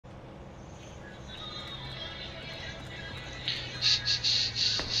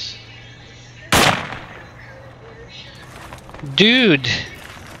Dude.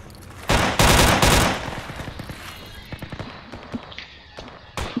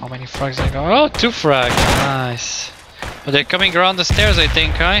 How many frags I got? Oh, 2 frags. Nice. But they're coming around the stairs, I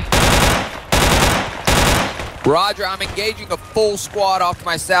think, right? Roger, I'm engaging a full squad off to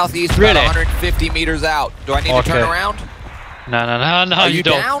my southeast, Really? about 150 meters out. Do I need to turn around? No, Are you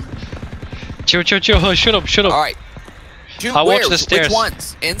don't. down? Chill. Shut up. All right. Shoot, I'll where? watch the stairs. Which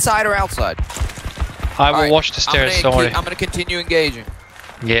ones? Inside or outside? I will watch the stairs, don't worry. I'm gonna continue engaging.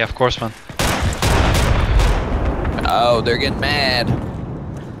 Yeah, of course, man. Oh, they're getting mad.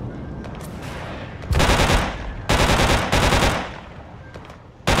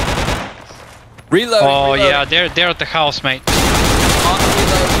 Reloading. Oh reloading. yeah, they're at the house, mate. On the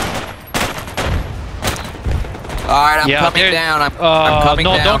reload. Alright, I'm coming down. I'm coming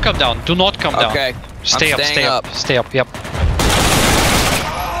down. No, don't come down. Do not come down. Okay. Stay up. Stay up. Yep.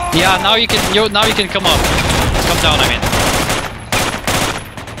 Yeah, now you can come up. Come down, I mean.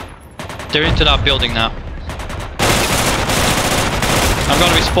 They're into that building now. I'm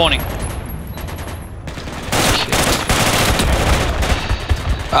gonna be spawning.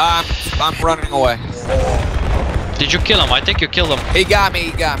 I'm running away. Did you kill him? I think you killed him. He got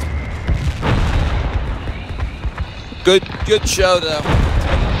me. Good show though.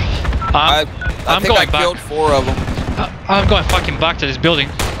 I think I killed 4 of them. I'm going fucking back to this building.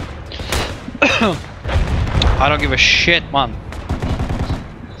 I don't give a shit, man.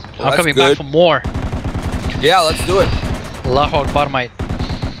 Well, I'm coming back for more. Yeah, let's do it. Allahu Akbar, mate.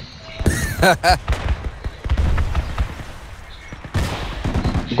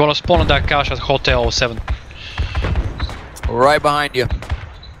 I'm gonna spawn on that cache at Hotel 07. Right behind you.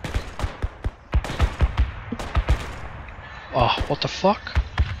 Oh, what the fuck?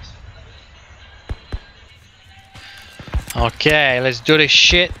 Okay, let's do this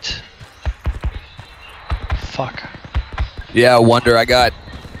shit. Fuck. Yeah, Wonder, I got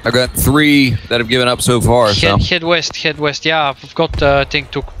 3 that have given up so far. Head west. Yeah, I've got I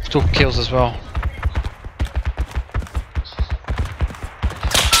think two kills as well.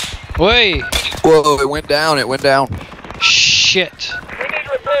 Wait! Whoa, it went down. Shit.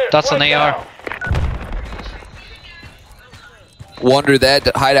 That's an AR. Wonder,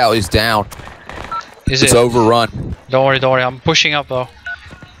 that hideout is down. It's overrun. Don't worry. I'm pushing up though.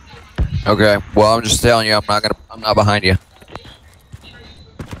 Okay. Well, I'm just telling you, I'm not behind you.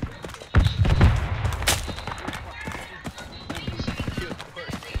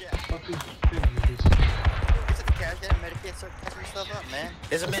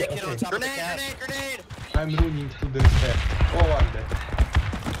 There's a medikit on top of the cache. Grenade! I'm running to the step. Oh, I'm dead.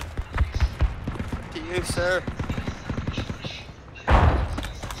 To you, sir.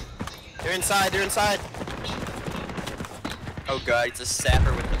 They're inside. Oh god, it's a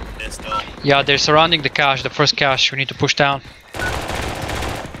sapper with a pistol. Yeah, they're surrounding the cache, the first cache. We need to push down.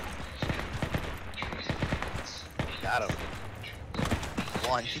 Got him.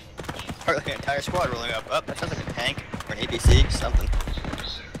 1. Or like an entire squad rolling up. Oh, that sounds like a tank or an APC, something.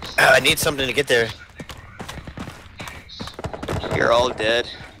 I need something to get there. You're all dead.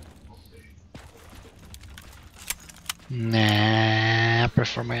 Nah, I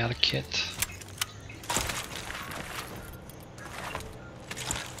prefer my other kit.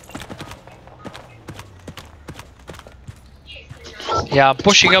 Yeah,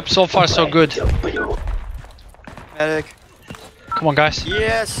 pushing up so far so good. Medic. Come on, guys.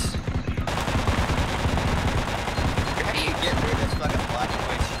 Yes! How do you get through this fucking black and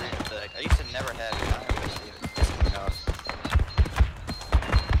white street? I used to never have it. I don't know if it's pissing me off.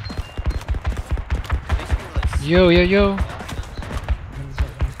 Yo.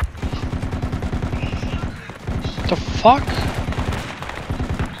 What the fuck?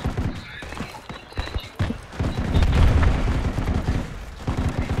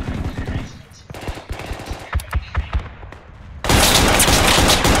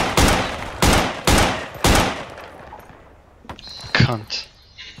 Cunt.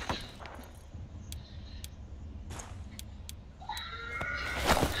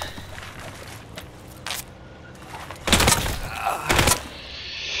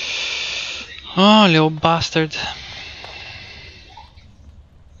 Oh, little bastard.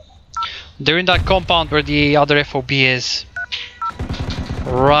 They're in that compound where the other FOB is.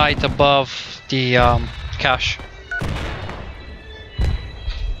 Right above the cache.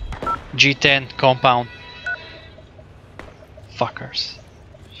 G10 compound. Fuckers.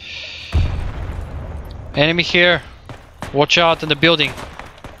 Enemy here. Watch out in the building.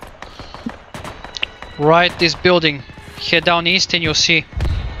 Right this building. Head down east and you'll see.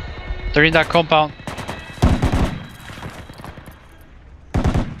 They're in that compound.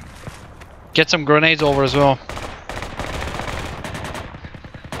 Get some grenades over as well.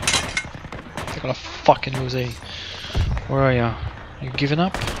 They're gonna fucking lose A. Where are you? You giving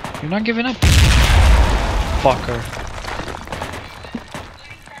up? You're not giving up? Fucker.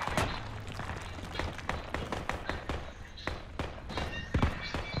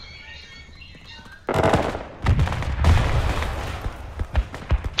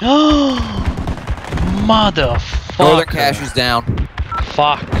 Motherfucker. Northern cache is down.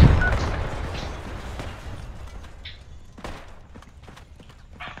 Fuck.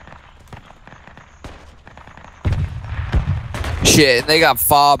 Shit, and they got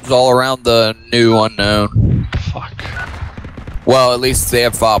fobs all around the new unknown. Fuck. Well, at least they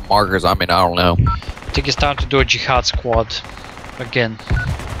have fob markers. I mean, I don't know. I think it's time to do a jihad squad. Again.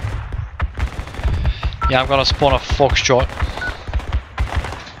 Yeah, I'm gonna spawn a foxtrot.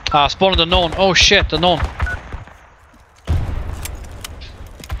 Ah, spawn the known. Oh shit, the known.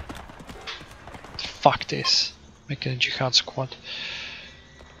 Fuck this. Making a jihad squad.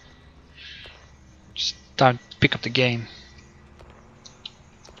 Just time to pick up the game.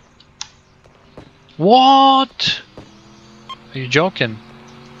 What? Are you joking?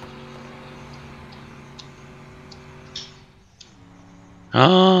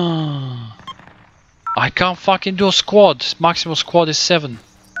 Ah, I can't fucking do a squad. Maximum squad is 7.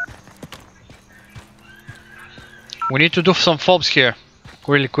 We need to do some fobs here,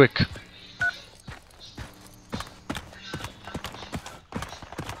 really quick.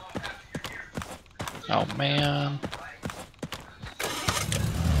 Oh man.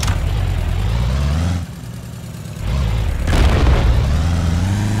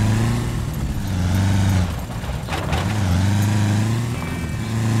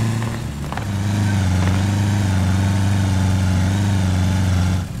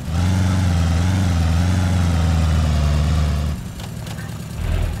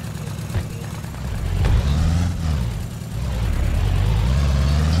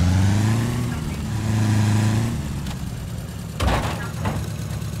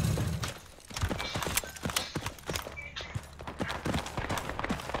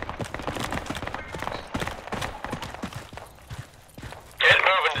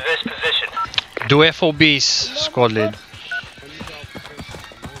 Do FOBs, squad lead.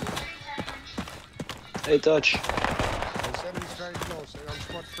 Hey, Dutch.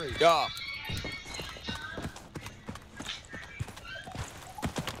 Yeah.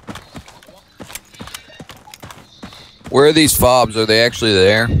 Where are these fobs? Are they actually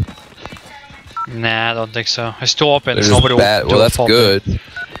there? Nah, I don't think so. It's still open. They're Nobody bad. will Well, that's fob good.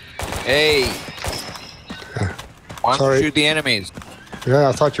 Hey. Why don't Sorry. you shoot the enemies? Yeah,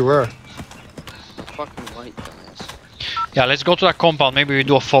 I thought you were. Fucking white dumbass. Yeah, let's go to that compound. Maybe we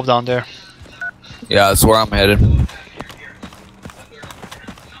do a fob down there. Yeah, that's where I'm headed.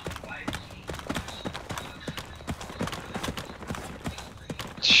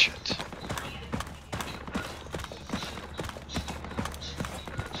 Shit.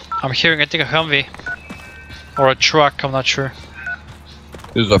 I'm hearing, I think, a Humvee. Or a truck, I'm not sure.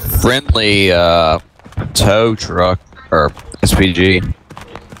 There's a friendly tow truck or SPG.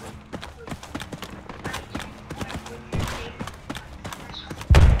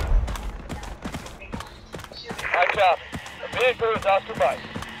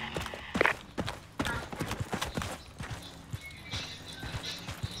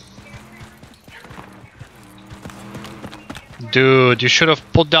 Dude, you should have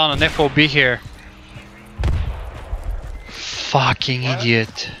put down an FOB here. Fucking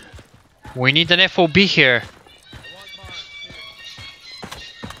idiot. We need an FOB here.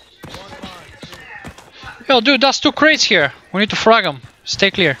 Yo, dude, that's 2 crates here. We need to frag them.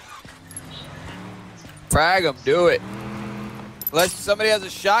 Stay clear. Frag them, do it. Unless somebody has a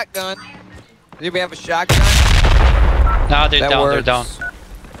shotgun. Do we have a shotgun? Nah, they're That down, works. they're down.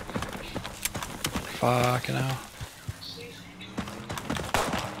 Fucking hell.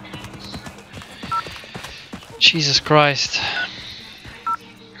 Jesus Christ.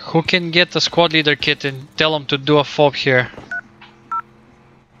 Who can get the squad leader kit and tell him to do a fob here?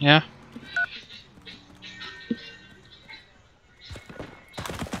 Yeah?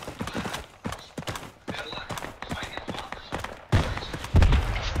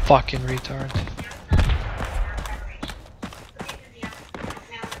 Fucking retard.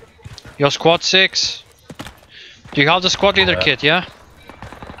 Yo, squad 6. Do you have the squad leader kit, yeah?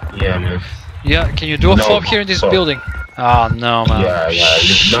 Yeah, man. Yeah, can you do a No, fob here in this fob. building? Ah, no, man. Yeah.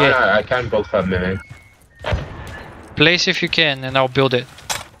 Shit. No, I can't build for a minute. Place if you can, and I'll build it.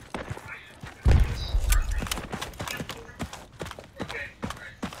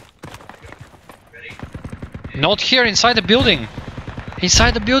 Not here, inside the building.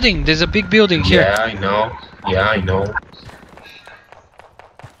 Inside the building, there's a big building here. Yeah, I know. Yeah, I know.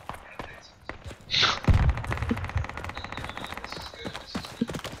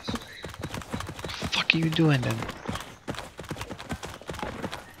 What are you doing then?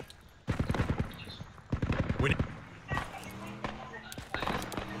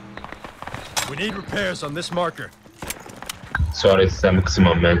 We need repairs on this marker. Sorry, it's the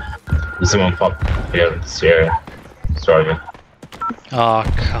maximum, man. Maximum fuck here in this area. Sorry, man. Oh,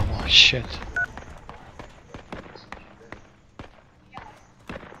 come on, shit.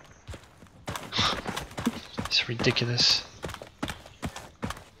 It's ridiculous.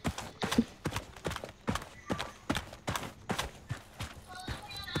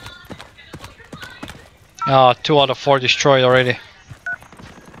 Oh, 2 out of 4 destroyed already.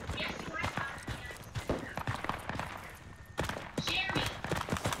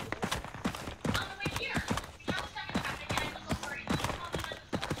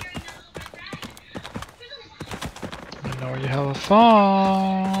 I know you have a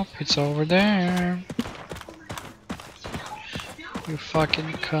fob. It's over there. You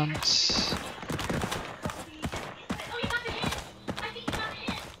fucking cunts.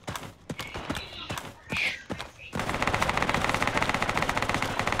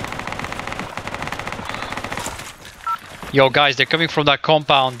 Yo guys, they're coming from that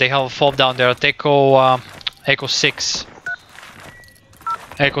compound. They have a fob down there at Echo 6.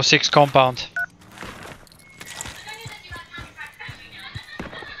 Echo 6 compound.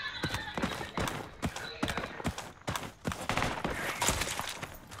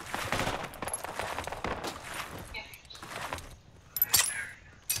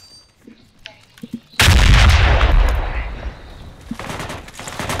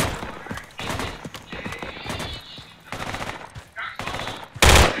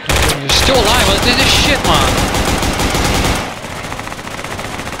 You're still alive, what is this shit, man?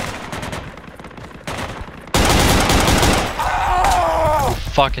 You're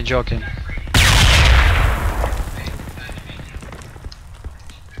fucking joking.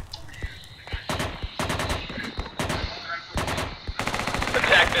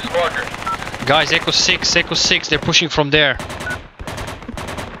 Attack this marker. Guys, Echo 6, they're pushing from there.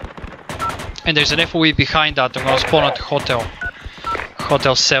 And there's an FOE behind that. I'm gonna spawn at the hotel.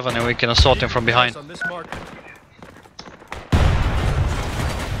 Hotel 7 and we can assault him from behind. On this marker.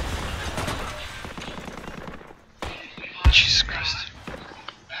 Jesus Christ.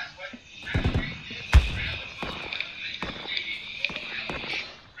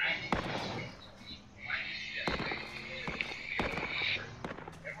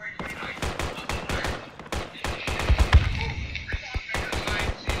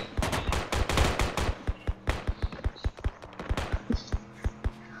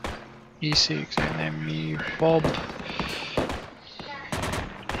 E6 enemy Bob.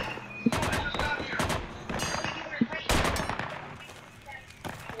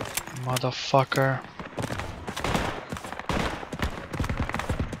 Motherfucker.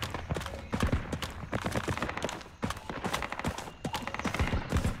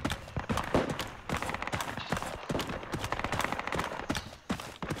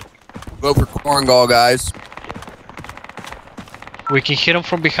 Go for Korngal, guys. We can hit him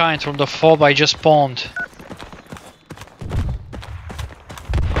from behind, from the fob I just spawned.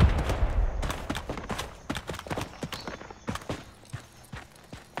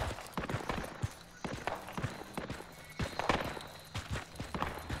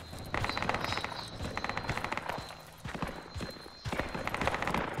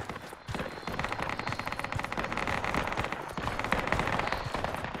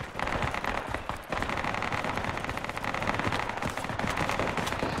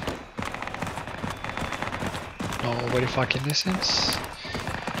 Nobody fucking listens.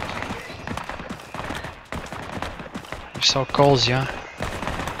 You're so cozy, huh?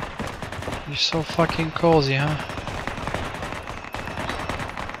 You're so fucking cozy, huh?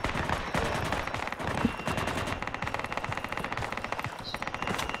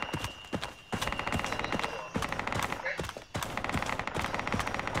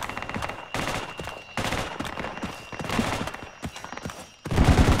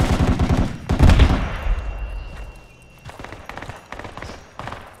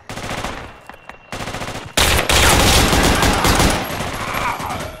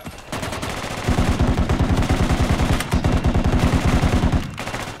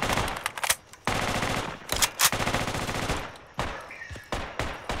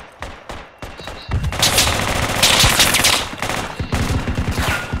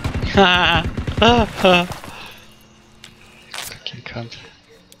 Fucking cunt.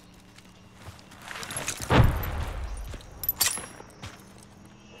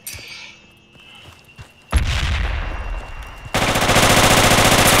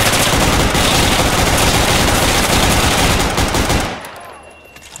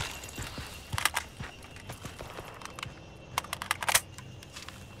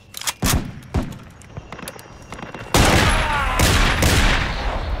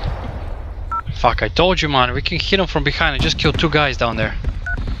 Fuck, I told you, man. We can hit them from behind and just kill 2 guys down there.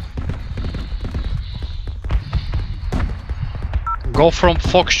 Go from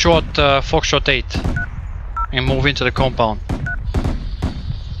Foxtrot 8 and move into the compound.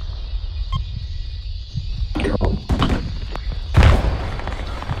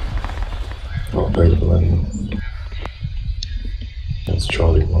 That's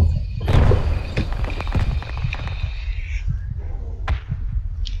Charlie 1.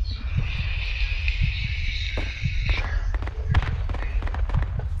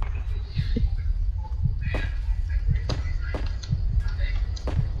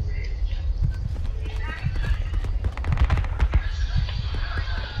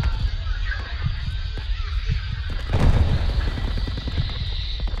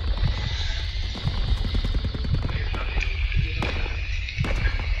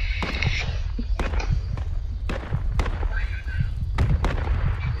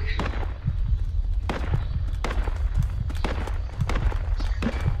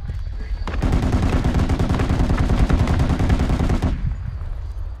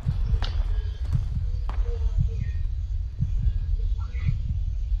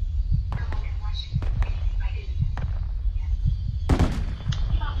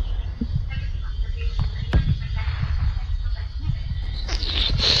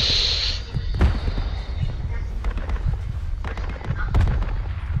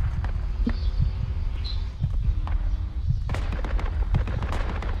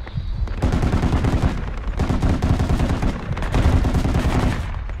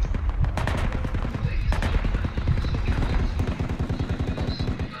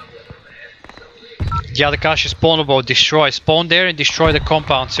 Yeah, the cache is spawnable. Destroy. Spawn there and destroy the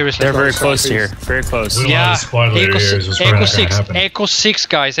compound. Seriously. They're very close here. Very close. Yeah. Echo 6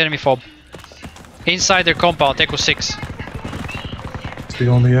 guys. Enemy fob. Inside their compound. Echo 6. It's the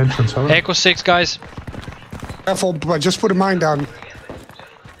only entrance, huh? Echo 6 guys. Careful, but just put a mine down.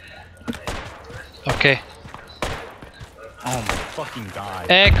 Okay. Oh my fucking god.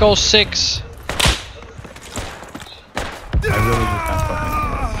 Echo 6. I really just got fucking.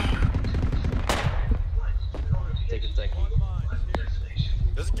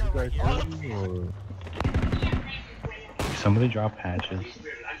 Somebody drop hatches.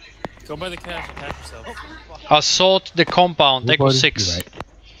 Go by the cache and patch yourself. Assault the compound. Echo 6. Right.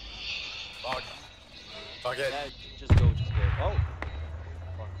 Fuck it. Just go. Oh.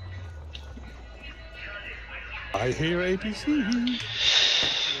 I hear APC.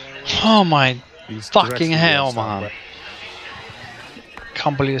 Oh my He's fucking directly hell, outside. man.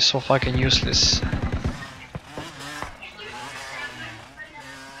 Can't believe it's so fucking useless.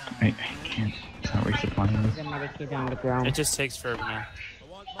 I can't. It's not resupplying this. It just takes forever now.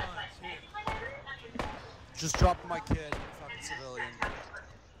 Just drop my kid, fucking civilian.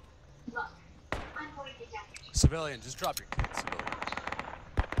 Civilian, just drop your kid, civilian.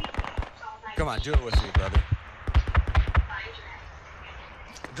 Come on, do it with me, brother.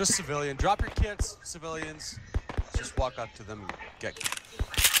 Just civilian, drop your kids, civilians. Just walk up to them and get.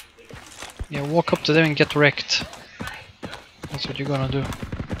 Yeah, walk up to them and get wrecked. That's what you're gonna do.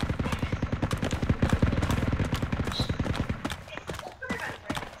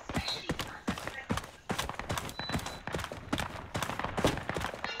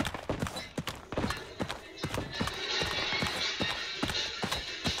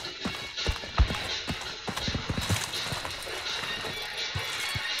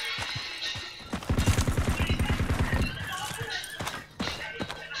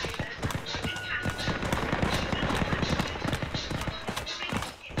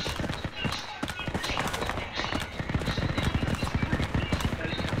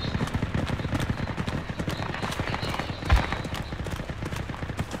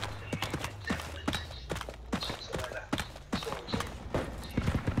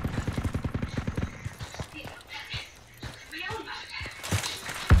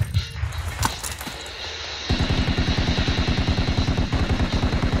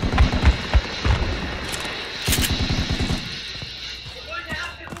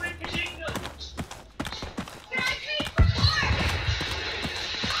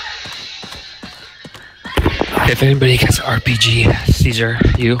 If anybody gets RPG, Caesar,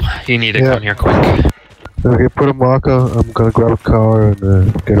 you need to come here quick. Okay, put a marker. I'm gonna grab a car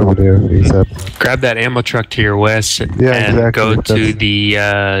and get over there ASAP. Grab that ammo truck to your west and exactly. go to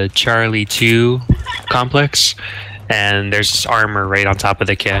the Charlie 2 complex. And there's armor right on top of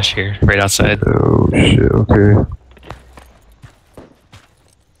the cache here, right outside. Oh shit, okay.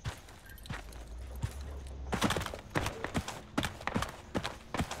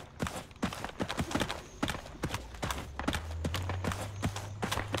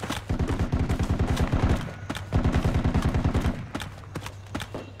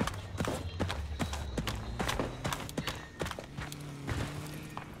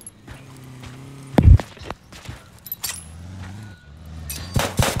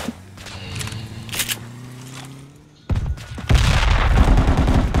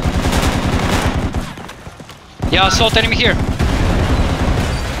 Yeah, assault enemy here.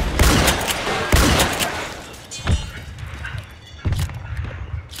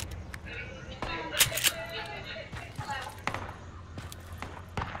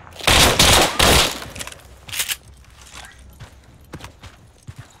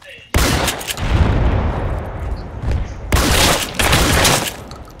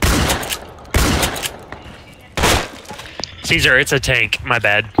 Caesar, it's a tank. My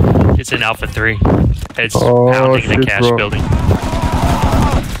bad. It's in Alpha 3. It's pounding the cash building.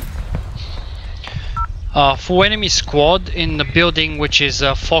 Full enemy squad in the building, which is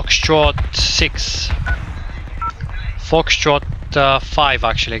Foxtrot 6. Foxtrot 5,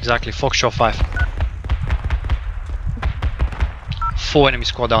 actually, exactly. Foxtrot 5. Full enemy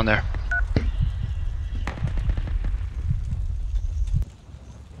squad down there.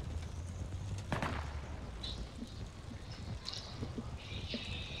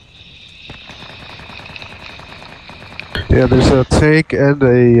 Yeah, there's a tank and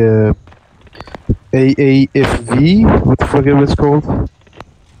a AAFV. What the fuck is it called?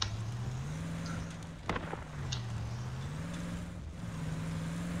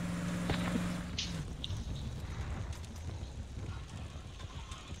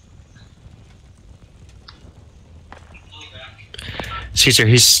 Caesar,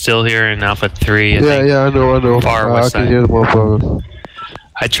 he's still here in Alpha 3. Yeah, I know. Far west I can side. hear the motherfuckers.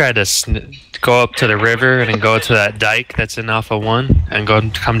 I tried to go up to the river and then go to that dike that's in Alpha 1 and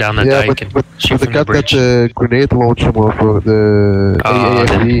come down the dike and shoot they from the got bridge. that grenade launcher, motherfucker. The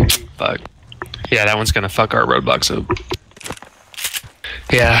AAFV. Fuck. Yeah, that one's gonna fuck our roadblocks up.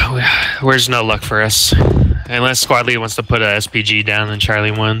 Yeah, there's no luck for us. Unless Squad Lead wants to put a SPG down in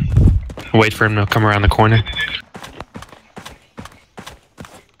Charlie 1. Wait for him to come around the corner.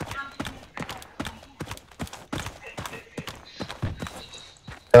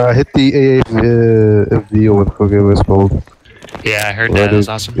 Hit the AAFV or what the fuck it was called. Yeah, I heard that. That was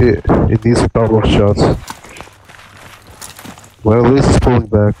awesome. It needs a couple of shots. Well, at least it's pulling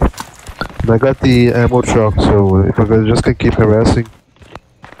back. And I got the ammo truck, so if I just can keep harassing.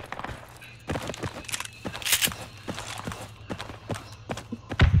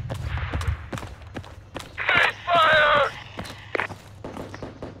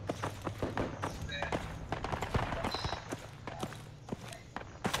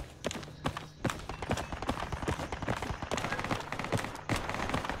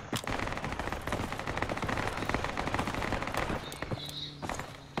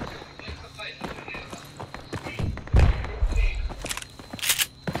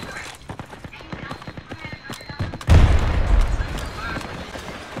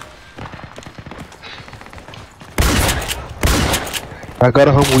 I got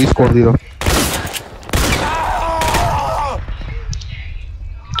a Humvee squad leader.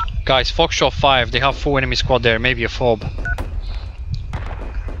 Guys, Foxtrot 5, they have full enemy squad there, maybe a fob.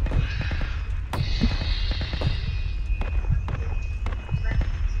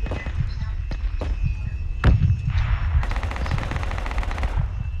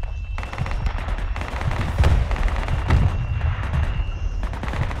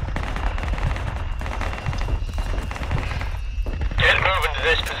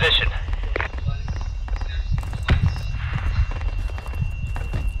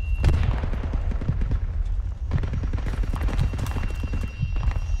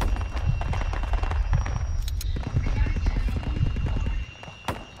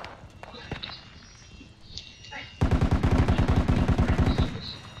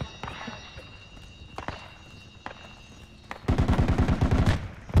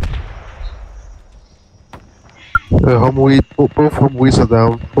 Both Humvees are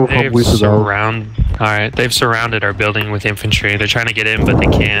down. Alright, they've surrounded our building with infantry. They're trying to get in, but they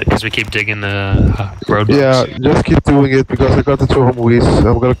can't because we keep digging the roadblocks. Yeah, just keep doing it because I got the two Humvees.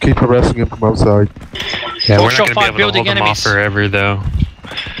 I'm gonna keep harassing him from outside. Yeah, we're not gonna be able to hold them off forever, though.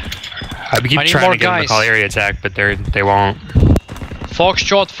 I keep trying to get them to call area attack, but they won't.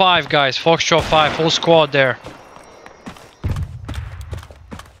 Foxtrot 5, guys. Foxtrot 5, full squad there.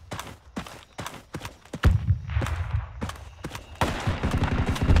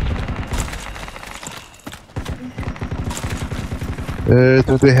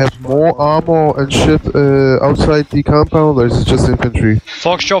 Do they have more armor and shit outside the compound, or is it just infantry?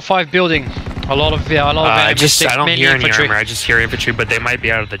 Foxtrot 5 building. A lot of I don't hear any armor. I just hear infantry, but they might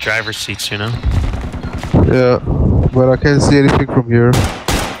be out of the driver's seats, you know. Yeah, but I can't see anything from here.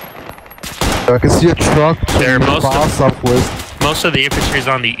 I can see a truck far southwest. Most of the infantry is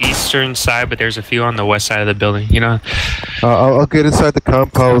on the eastern side, but there's a few on the west side of the building. You know. I'll get inside the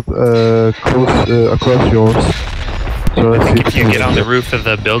compound, across yours. So if you get on the roof of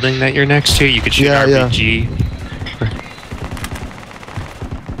the building that you're next to, you could shoot RPG.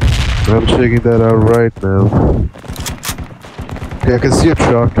 I'm checking that out right now. Okay, I can see a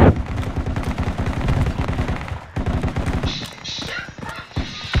truck.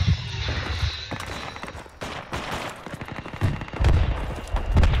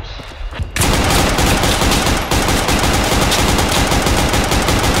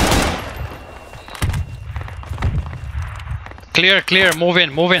 Clear, clear, move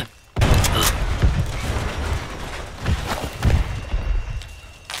in, move in.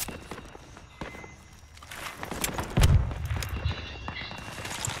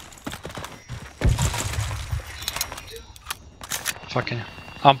 Fucking,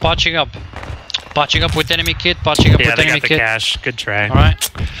 I'm patching up. Patching up with enemy kit, patching up with enemy kit. Yeah, cash. Good try.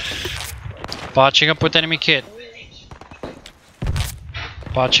 Alright. Patching up with enemy kit.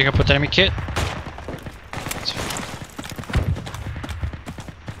 Patching up with enemy kit.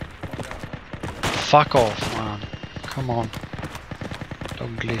 Fuck off, man. Come on.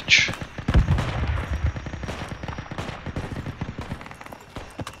 Don't glitch.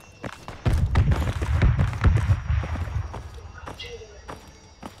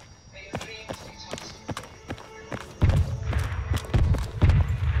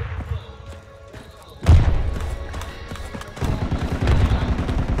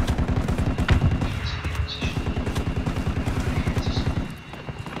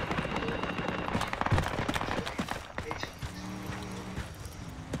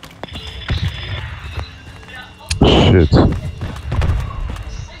 Shit.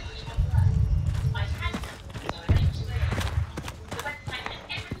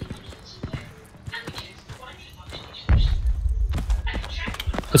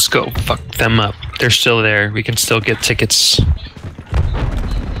 Let's go fuck them up. They're still there. We can still get tickets.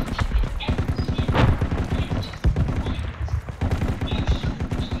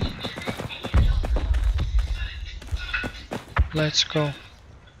 Let's go.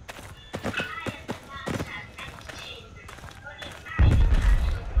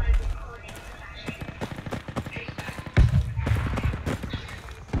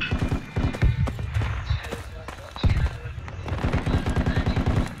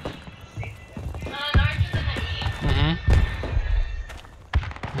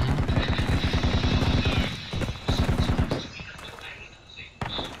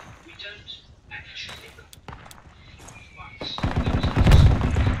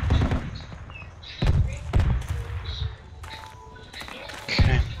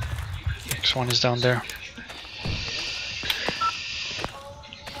 Next one is down there.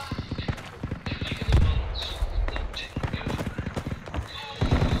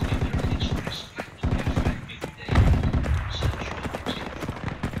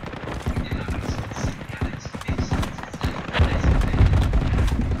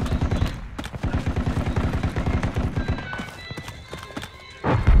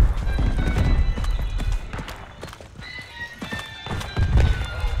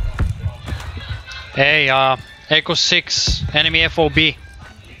 Hey, Echo 6, enemy FOB.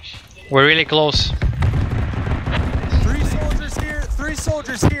 We're really close. 3 soldiers here, 3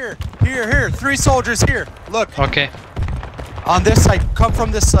 soldiers here. Here, 3 soldiers here. Look. Okay. On this side, come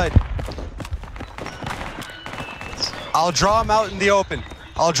from this side. I'll draw them out in the open.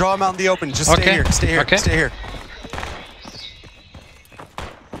 Just stay here, stay here, stay here.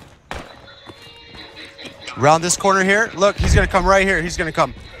 Round this corner here. Look, he's gonna come right here. He's gonna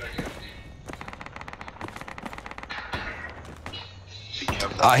come.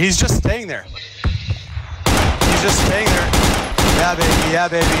 He's just staying there. Yeah, baby. Yeah,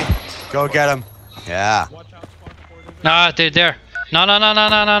 baby. Go get him. Yeah. Nah, they're there. No.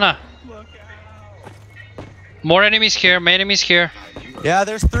 More enemies here. Yeah,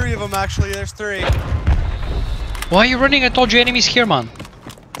 there's 3 of them actually. There's 3. Why are you running? I told you enemies here, man.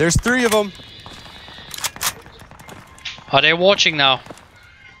 There's 3 of them. Are they watching now?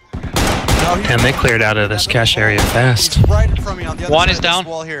 No, and they cleared out of this cache area fast. He's right in front of me on the other one side is of this down.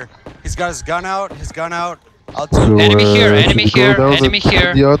 wall here. He's got his gun out. I'll So, enemy here. enemy here.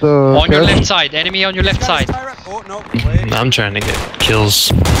 The other on your cache? left side. Enemy on your left side. Oh, no, wait. I'm trying to get kills.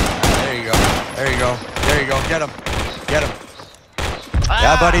 There you go. Get him.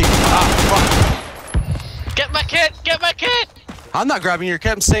 Yeah, buddy. Fuck. Get my kit! I'm not grabbing your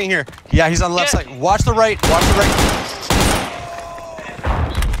kit. I'm staying here. Yeah, he's on the left side. Watch the right.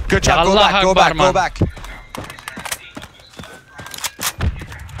 Good job. Go back.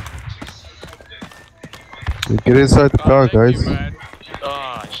 Get inside the car, guys.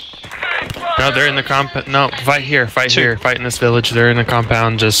 No, they're in the compound. No, fight here. Fight in this village. They're in the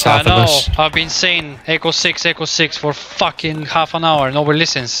compound just south of us. I've been saying Echo 6 for fucking half an hour. Nobody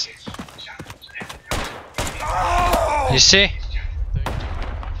listens. You see?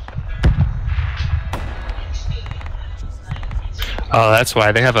 Oh, that's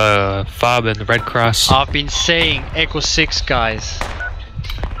why they have a fob in the Red Cross. I've been saying Echo 6, guys.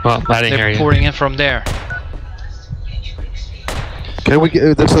 Well, I didn't hear They're you. pouring in from there. Can we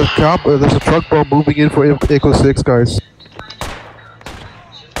get? There's a there's a truck bomb moving in for Echo 6, guys.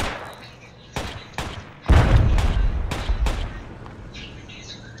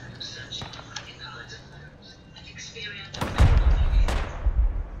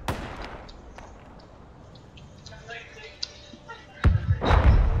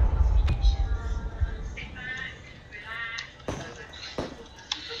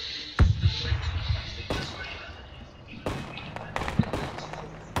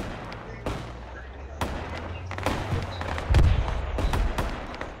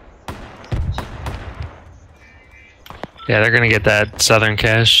 Yeah, they're gonna get that southern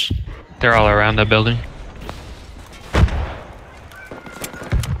cache. They're all around that building.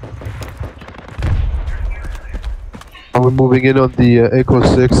 We're moving in on the Echo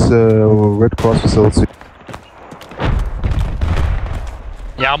 6 Red Cross facility.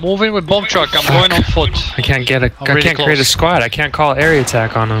 Yeah, I'm moving with bomb truck. I'm going on foot. I can't get a. Really I can't create a close. squad. I can't call area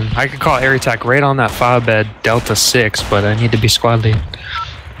attack on them. I could call area attack right on that fob at Delta 6, but I need to be squad lead.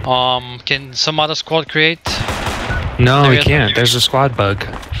 Can some other squad create? No, There we is- can't. There's a squad bug.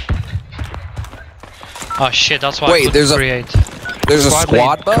 Oh shit, that's why I Wait, couldn't there's create. there's a squad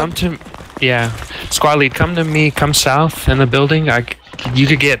lead, bug? come to, yeah. Squad lead, come to me. Come south in the building. You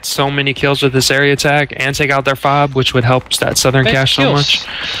could get so many kills with this area attack and take out their fob, which would help that southern Make cache so kills. much.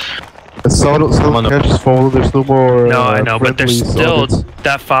 Some cache is fallen. There's no more. No, I know, but there's friendlies still on it.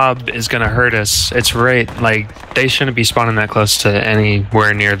 that fob is gonna hurt us. It's right, like they shouldn't be spawning that close to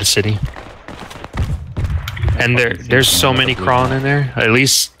anywhere near the city. And there's so many crawling in there. At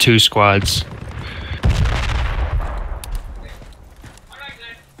least 2 squads.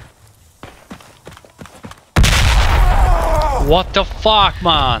 What the fuck,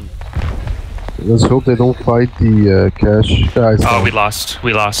 man? Let's hope they don't find the cache, guys. Oh, we lost.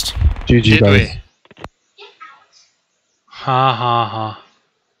 We lost. GG, Did guys. we? Ha ha ha.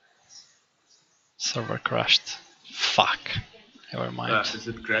 Server crashed. Fuck. Never mind. Is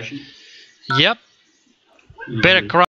it crashing? Yep. Better crash.